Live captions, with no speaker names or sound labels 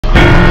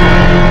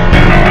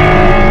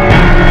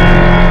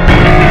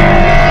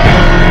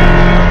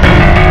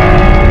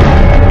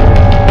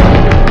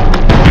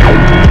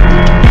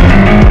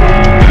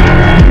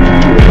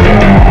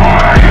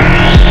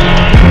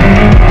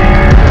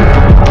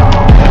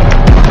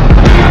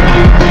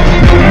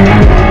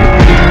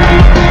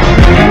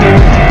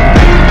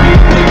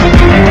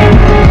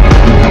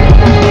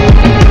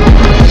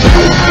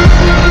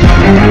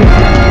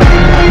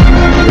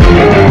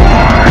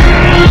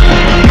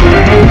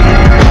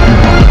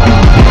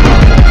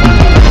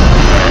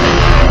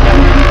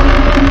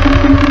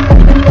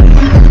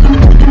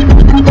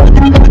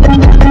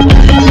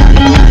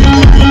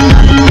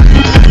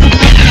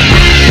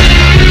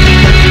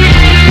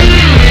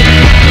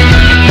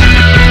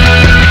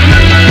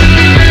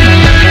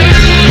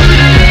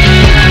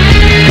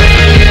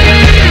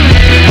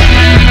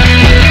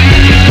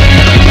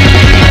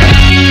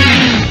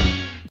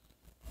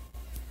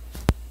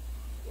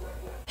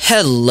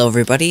Hello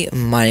everybody,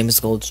 my name is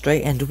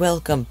GoldStray, and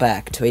welcome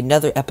back to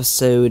another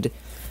episode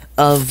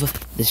of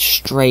the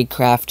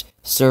StrayCraft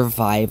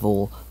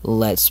Survival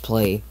Let's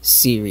Play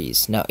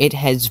series. Now, it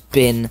has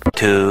been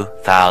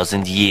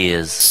 2,000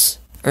 years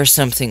or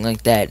something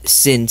like that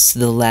since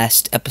the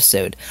last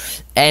episode,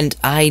 and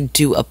I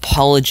do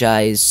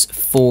apologize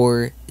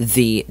for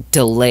the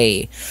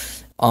delay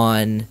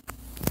on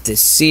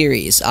this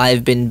series.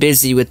 I've been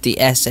busy with the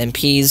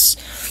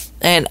SMPs,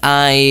 and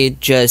I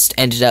just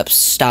ended up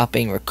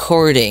stopping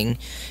recording,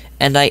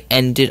 and I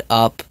ended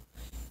up,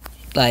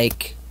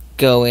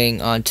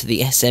 going on to the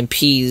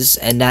SMPs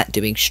and not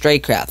doing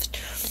StrayCraft.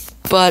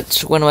 But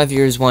one of my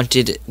viewers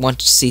wanted to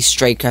see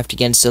StrayCraft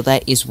again, so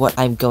that is what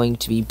I'm going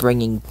to be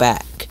bringing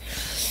back.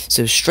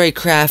 So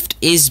StrayCraft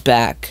is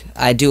back.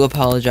 I do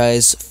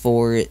apologize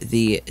for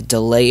the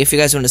delay. If you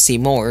guys want to see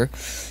more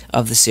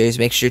of the series,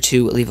 make sure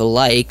to leave a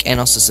like and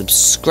also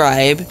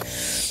subscribe.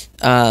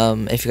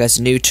 If you guys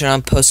are new, turn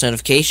on post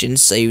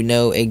notifications so you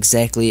know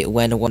exactly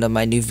when one of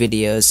my new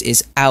videos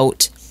is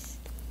out.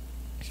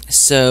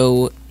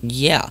 So,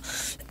 yeah.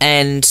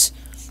 And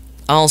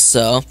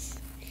also,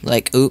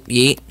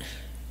 yeet,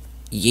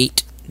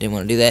 didn't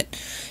want to do that.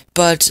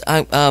 But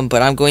I'm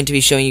going to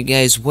be showing you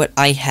guys what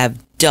I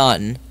have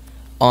done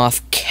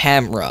off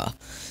camera.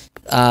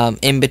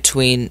 In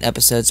between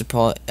episodes, you're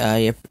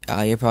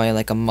probably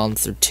like a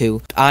month or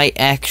two. I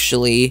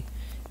actually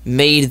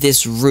made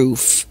this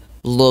roof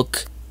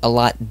look a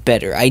lot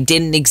better. I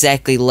didn't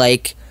exactly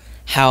like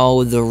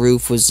how the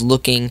roof was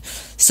looking,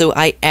 so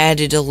I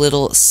added a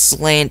little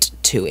slant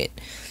to it.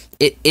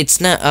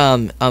 It's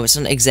not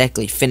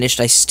exactly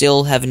finished. I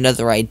still have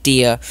another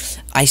idea.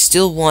 I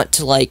still want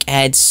to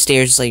add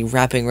stairs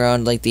wrapping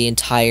around the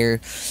entire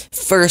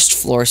first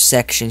floor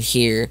section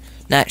here.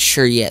 Not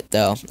sure yet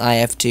though. I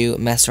have to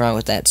mess around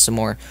with that some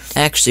more.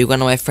 Actually,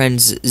 one of my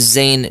friends,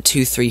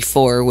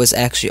 Zane234, was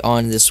actually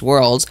on this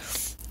world,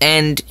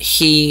 and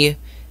he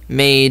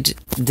made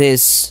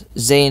this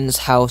Zane's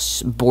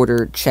house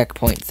border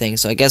checkpoint thing.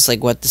 So I guess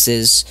what this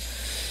is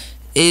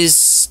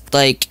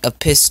a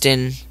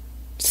piston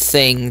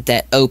thing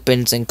that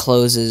opens and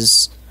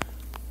closes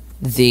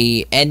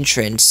the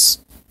entrance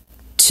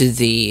to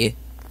the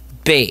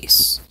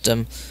base.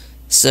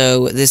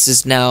 So this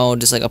is now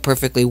just a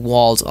perfectly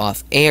walled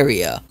off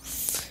area,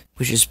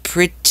 which is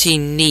pretty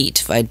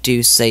neat if I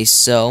do say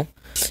so.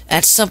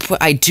 At some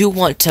point I do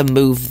want to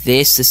move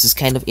this. This is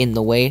kind of in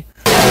the way.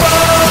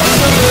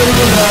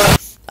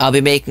 I'll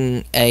be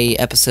making a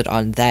episode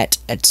on that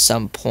at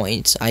some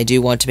point. I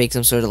do want to make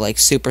some sort of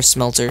super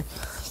smelter.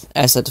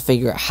 I just have to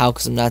figure out how,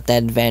 because I'm not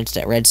that advanced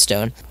at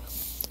redstone.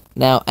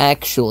 Now,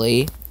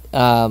 actually,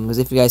 because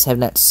if you guys have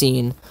not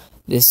seen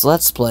this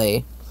Let's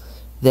Play,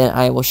 then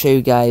I will show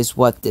you guys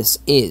what this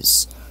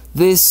is.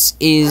 This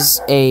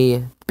is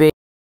a big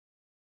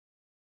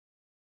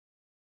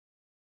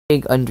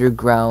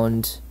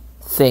underground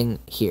thing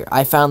here.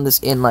 I found this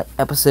in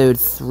episode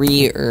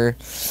 3, or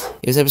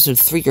it was episode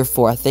 3 or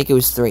 4. I think it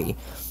was 3,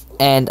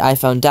 and I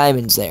found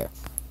diamonds there,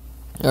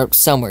 or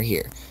somewhere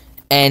here.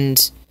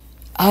 And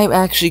I'm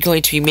actually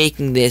going to be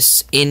making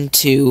this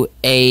into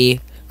a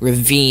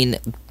ravine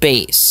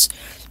base.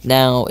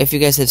 Now, if you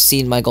guys have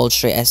seen my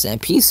GoldStray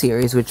SMP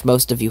series, which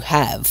most of you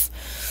have,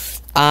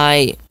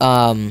 in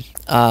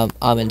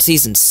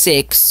season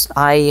 6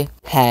 I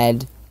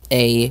had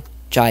a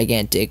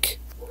gigantic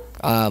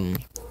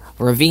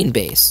ravine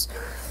base,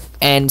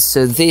 and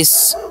so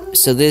this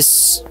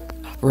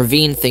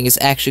ravine thing is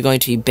actually going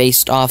to be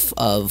based off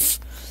of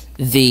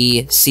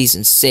the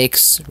season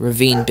 6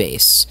 ravine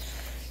base.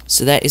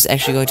 So that is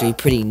actually going to be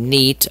pretty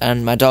neat.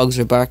 And my dogs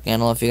are barking. I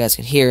don't know if you guys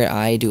can hear it.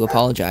 I do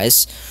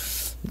apologize.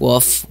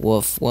 Woof,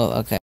 woof, woof.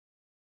 Okay.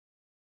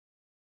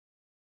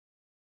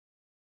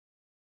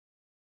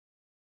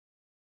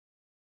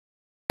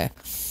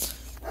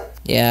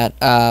 Yeah,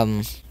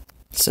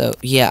 so,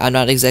 yeah, I'm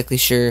not exactly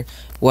sure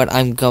what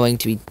I'm going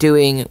to be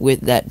doing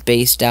with that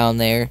base down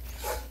there.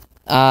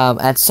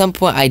 At some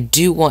point, I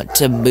do want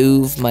to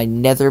move my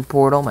nether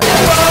portal,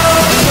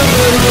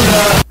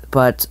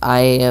 but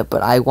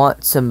I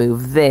want to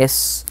move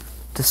this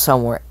to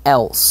somewhere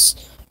else.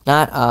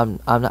 I'm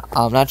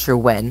not sure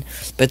when.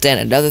 But then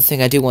another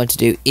thing I do want to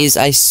do is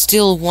I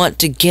still want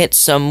to get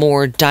some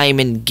more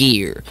diamond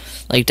gear.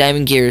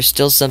 Diamond gear is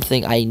still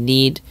something I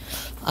need.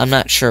 I'm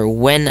not sure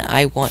when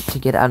I want to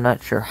get it. I'm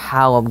not sure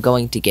how I'm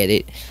going to get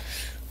it.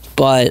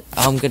 But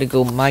I'm gonna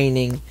go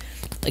mining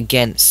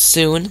again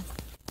soon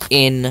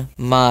in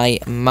my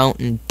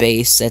mountain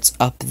base that's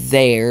up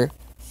there.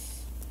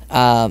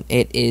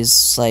 It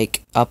is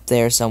up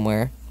there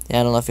somewhere. I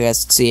don't know if you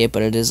guys can see it,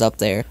 but it is up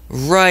there.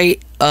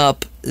 Right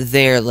up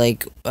there,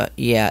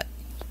 yeah,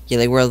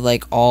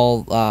 where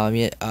all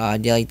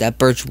that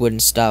birch wood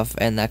and stuff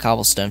and that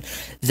cobblestone.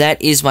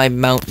 That is my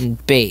mountain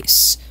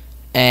base.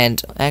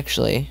 And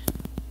actually,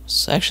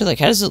 how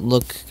does it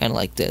look? Kind of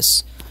like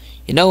this.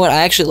 You know what?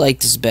 I actually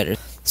like this better.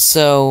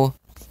 So,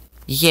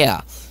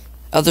 yeah.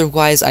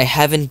 Otherwise, I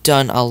haven't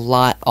done a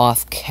lot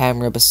off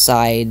camera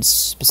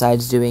besides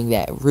doing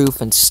that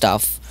roof and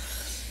stuff.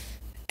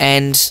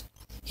 And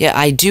yeah,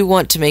 I do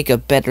want to make a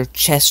better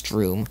chest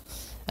room.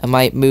 I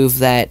might move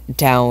that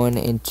down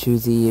into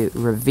the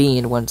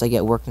ravine once I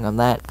get working on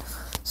that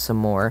some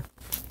more.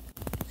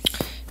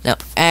 Now,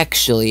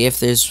 actually, if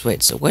there's...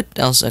 Wait, so what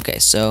else? Okay,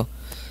 so...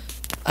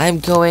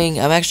 I'm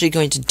actually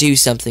going to do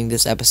something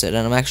this episode,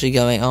 and I'm actually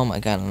going... Oh my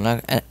god,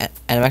 I'm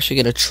actually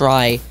going to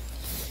try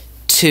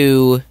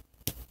to...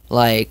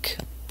 Like...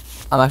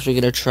 I'm actually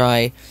going to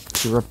try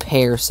to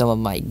repair some of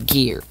my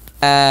gear.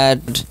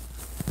 And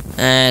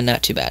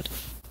not too bad.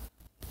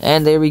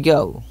 And there we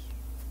go.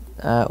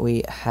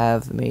 We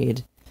have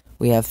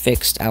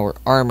fixed our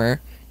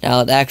armor. Now,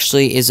 it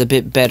actually is a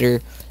bit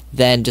better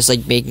than just,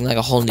 like, making, like,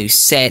 a whole new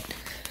set.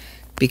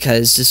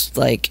 Because just,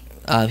 like,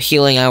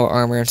 healing our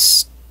armor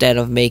instead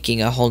of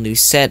making a whole new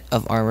set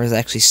of armor is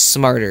actually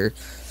smarter.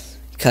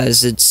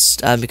 Because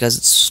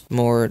it's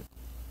more,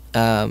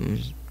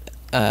 what's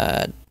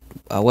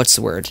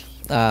the word?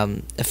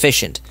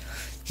 Efficient.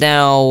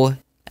 Now,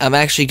 I'm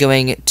actually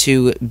going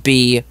to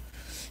be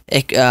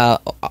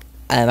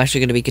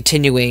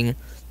continuing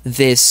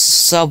this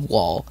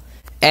sub-wall.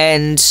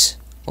 And,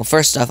 well,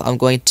 first off, I'm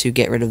going to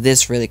get rid of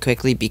this really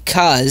quickly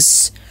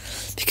because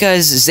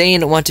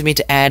Zane wanted me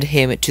to add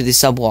him to the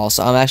sub-wall,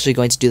 so I'm actually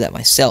going to do that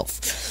myself.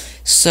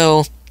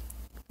 So,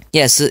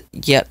 yes, this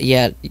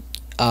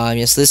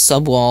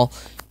sub-wall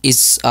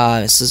is,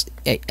 oh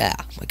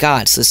my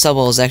god, so the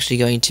sub-wall is actually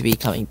going to be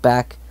coming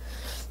back,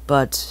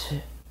 but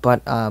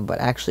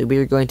actually, we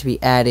are going to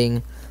be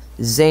adding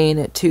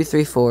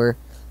Zane234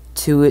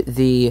 to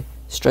the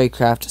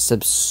StrayCraft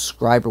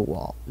subscriber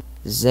wall.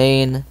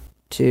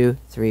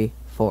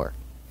 Zane234.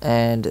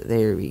 And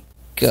there we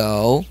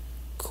go.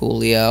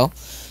 Coolio.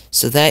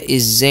 So that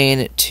is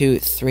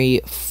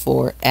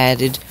Zane234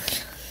 added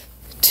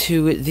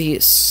to the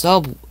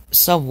sub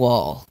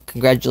wall.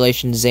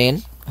 Congratulations,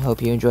 Zane. I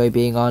hope you enjoy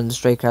being on the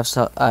StrayCraft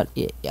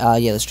the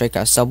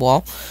StrayCraft sub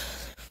wall.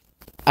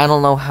 I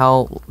don't know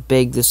how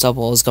big the sub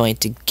wall is going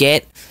to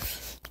get,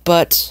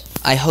 but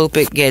I hope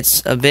it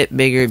gets a bit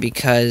bigger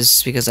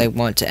because I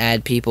want to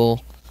add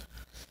people.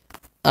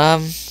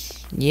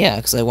 Yeah,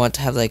 because I want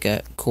to have like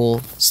a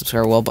cool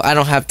subscriber wall, but I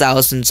don't have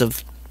thousands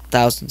of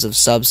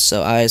subs,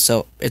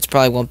 so it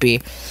probably won't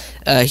be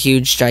a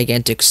huge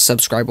gigantic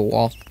subscriber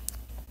wall.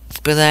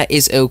 But that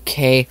is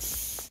okay.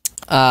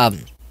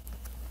 But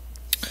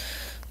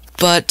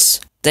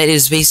that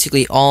is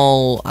basically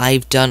all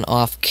I've done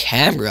off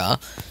camera.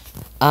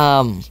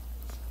 I'm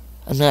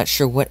not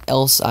sure what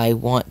else I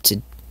want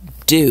to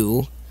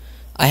do.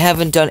 I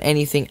haven't done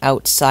anything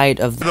outside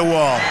of the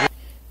wall.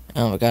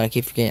 Oh my god, I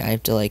keep forgetting. I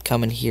have to, like,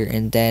 come in here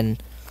and then...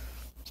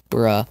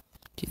 Bruh.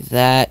 Do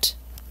that.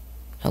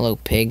 Hello,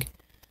 pig.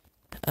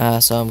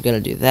 So I'm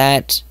gonna do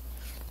that.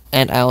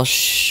 And I'll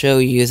show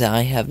you that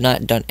I have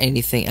not done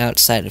anything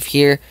outside of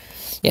here.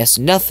 Yes,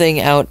 nothing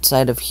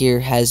outside of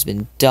here has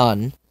been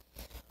done.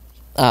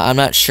 I'm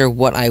not sure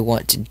what I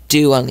want to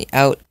do on the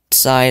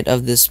outside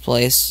of this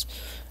place.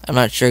 I'm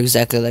not sure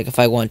exactly, like, if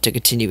I want to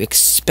continue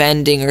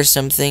expanding or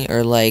something,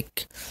 or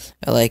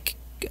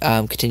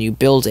continue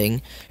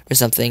building or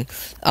something.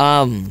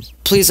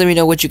 Please let me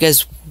know what you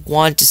guys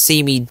want to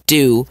see me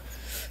do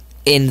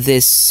in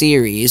this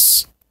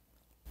series,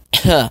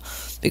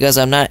 because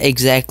I'm not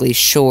exactly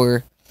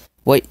sure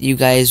what you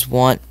guys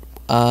want.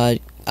 Oh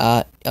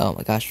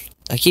my gosh,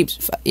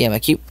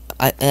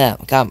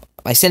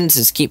 my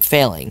sentences keep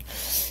failing,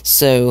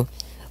 so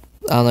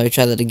let me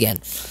try that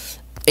again.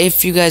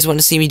 If you guys want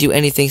to see me do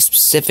anything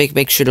specific,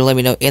 make sure to let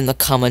me know in the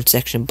comment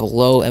section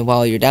below, and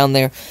while you're down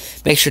there,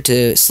 make sure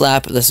to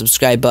slap the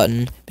subscribe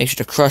button, make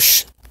sure to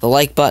crush the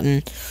like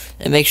button,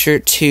 and make sure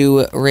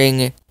to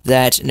ring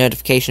that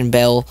notification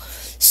bell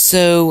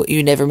so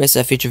you never miss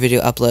a future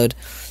video upload.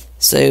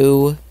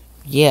 So,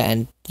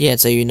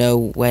 so you know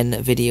when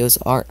videos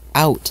are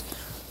out.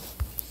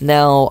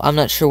 Now, I'm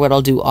not sure what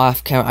I'll do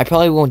off camera. I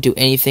probably won't do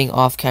anything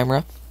off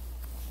camera.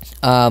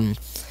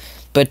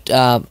 But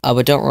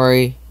don't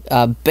worry.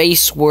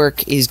 Base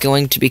work is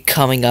going to be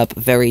coming up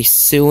very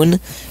soon,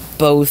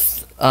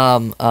 both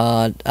on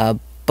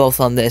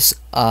this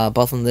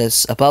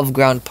above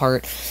ground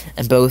part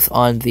and both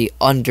on the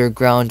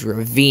underground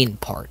ravine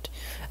part.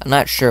 I'm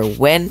not sure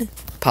when,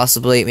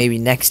 possibly maybe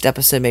next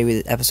episode,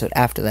 maybe the episode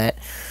after that,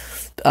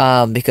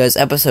 because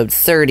episode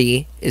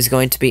 30 is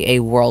going to be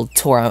a world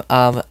tour.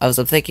 I was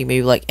thinking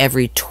maybe like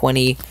every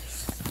 20,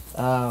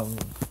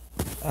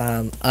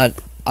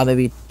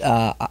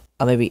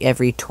 maybe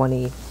every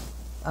 20.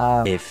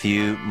 A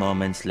few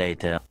moments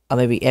later.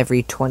 Maybe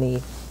every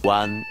 20.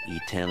 One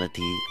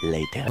eternity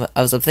later.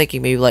 I was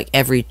thinking maybe like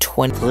every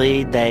 20.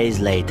 3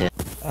 days later.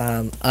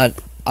 So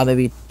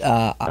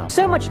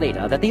much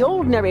later that the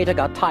old narrator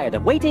got tired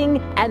of waiting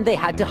and they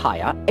had to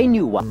hire a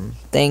new one.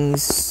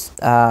 Episodes.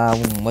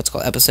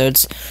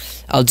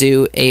 I'll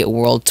do a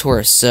world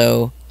tour.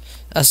 So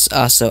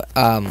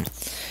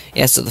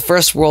the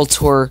first world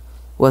tour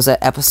was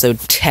at episode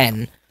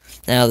 10.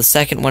 Now, the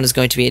second one is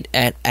going to be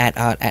at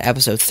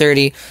episode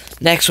 30.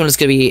 Next one is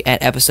going to be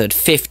at episode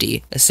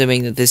 50,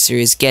 assuming that this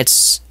series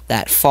gets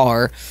that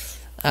far,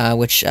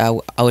 which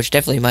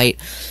definitely might.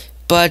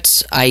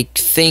 But I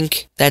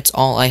think that's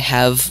all I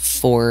have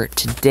for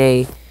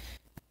today.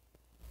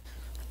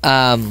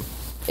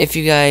 If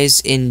you guys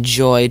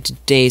enjoyed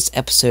today's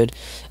episode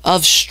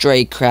of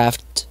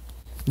StrayCraft,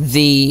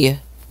 the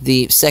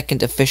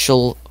second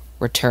official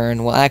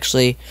return, well,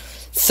 actually,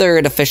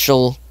 third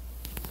official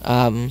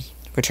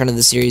return of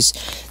the series,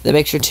 then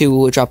make sure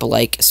to drop a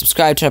like,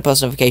 subscribe, turn on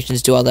post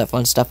notifications, do all that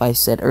fun stuff I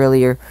said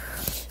earlier.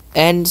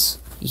 And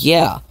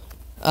yeah,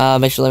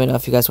 make sure to let me know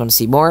if you guys want to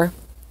see more.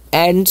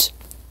 And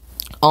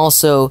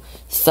also,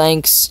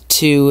 thanks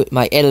to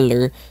my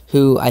editor,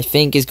 who I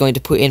think is going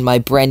to put in my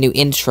brand new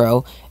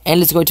intro,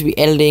 and is going to be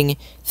editing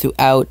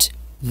throughout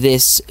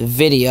this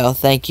video.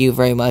 Thank you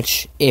very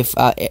much. If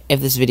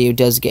this video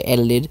does get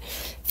edited,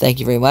 thank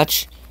you very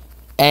much.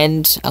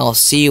 And I'll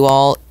see you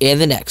all in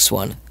the next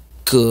one.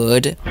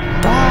 Good.